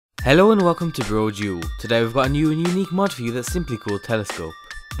Hello and welcome to Brodual. Today we've got a new and unique mod for you that's simply called Telescope.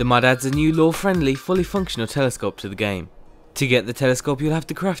 The mod adds a new lore-friendly, fully functional telescope to the game. To get the telescope you'll have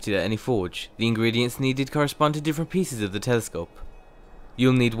to craft it at any forge. The ingredients needed correspond to different pieces of the telescope.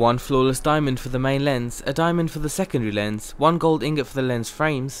 You'll need one flawless diamond for the main lens, a diamond for the secondary lens, one gold ingot for the lens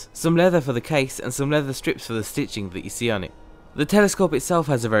frames, some leather for the case and some leather strips for the stitching that you see on it. The telescope itself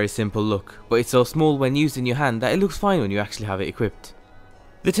has a very simple look, but it's so small when used in your hand that it looks fine when you actually have it equipped.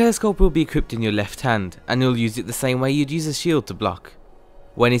 The telescope will be equipped in your left hand, and you'll use it the same way you'd use a shield to block.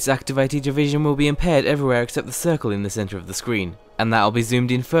 When it's activated, your vision will be impaired everywhere except the circle in the centre of the screen, and that'll be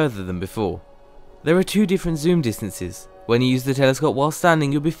zoomed in further than before. There are two different zoom distances. When you use the telescope while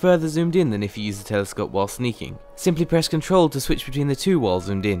standing, you'll be further zoomed in than if you use the telescope while sneaking. Simply press Ctrl to switch between the two while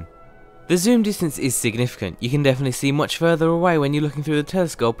zoomed in. The zoom distance is significant. You can definitely see much further away when you're looking through the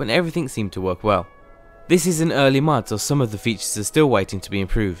telescope, and everything seemed to work well. This is an early mod, so some of the features are still waiting to be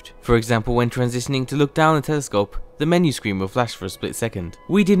improved. For example, when transitioning to look down the telescope, the menu screen will flash for a split second.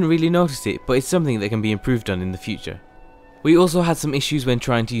 We didn't really notice it, but it's something that can be improved on in the future. We also had some issues when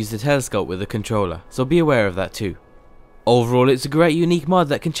trying to use the telescope with a controller, so be aware of that too. Overall, it's a great unique mod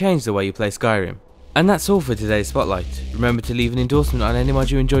that can change the way you play Skyrim. And that's all for today's Spotlight. Remember to leave an endorsement on any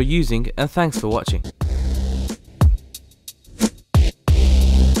mod you enjoy using, and thanks for watching.